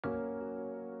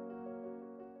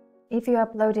if you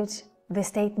uploaded the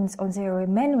statements on Xero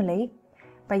manually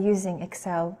by using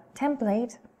Excel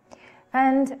template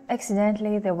and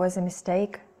accidentally there was a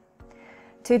mistake,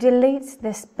 to delete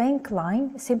this bank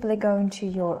line, simply go into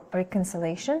your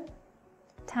reconciliation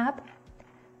tab,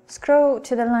 scroll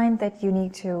to the line that you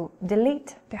need to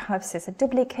delete, perhaps it's a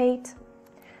duplicate,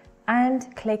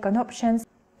 and click on options,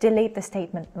 delete the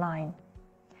statement line.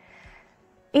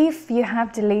 If you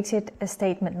have deleted a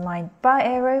statement line by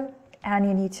error and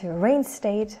you need to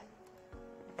reinstate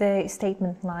the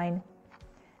statement line,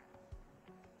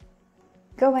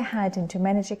 go ahead into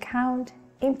Manage Account,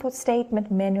 Import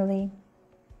Statement manually,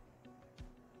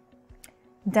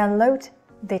 download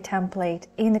the template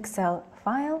in Excel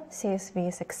file, CSV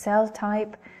is Excel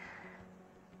type,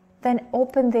 then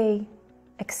open the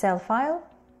Excel file,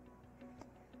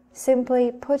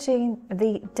 simply put in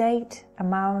the date,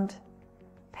 amount,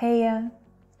 payer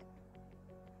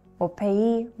or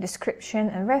payee, description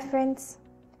and reference,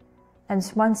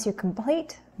 and once you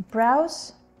complete,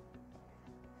 browse,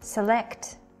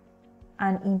 select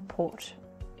and import.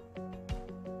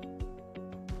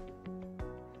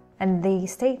 And the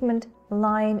statement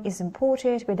line is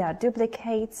imported without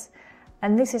duplicates,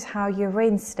 and this is how you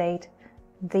reinstate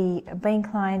the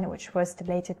bank line which was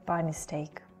deleted by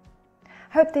mistake.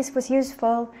 Hope this was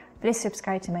useful. Please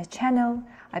subscribe to my channel.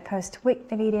 I post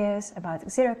weekly videos about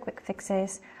Xero Quick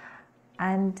Fixes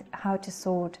and how to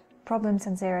sort problems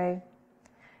on Xero.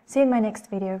 See you in my next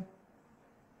video.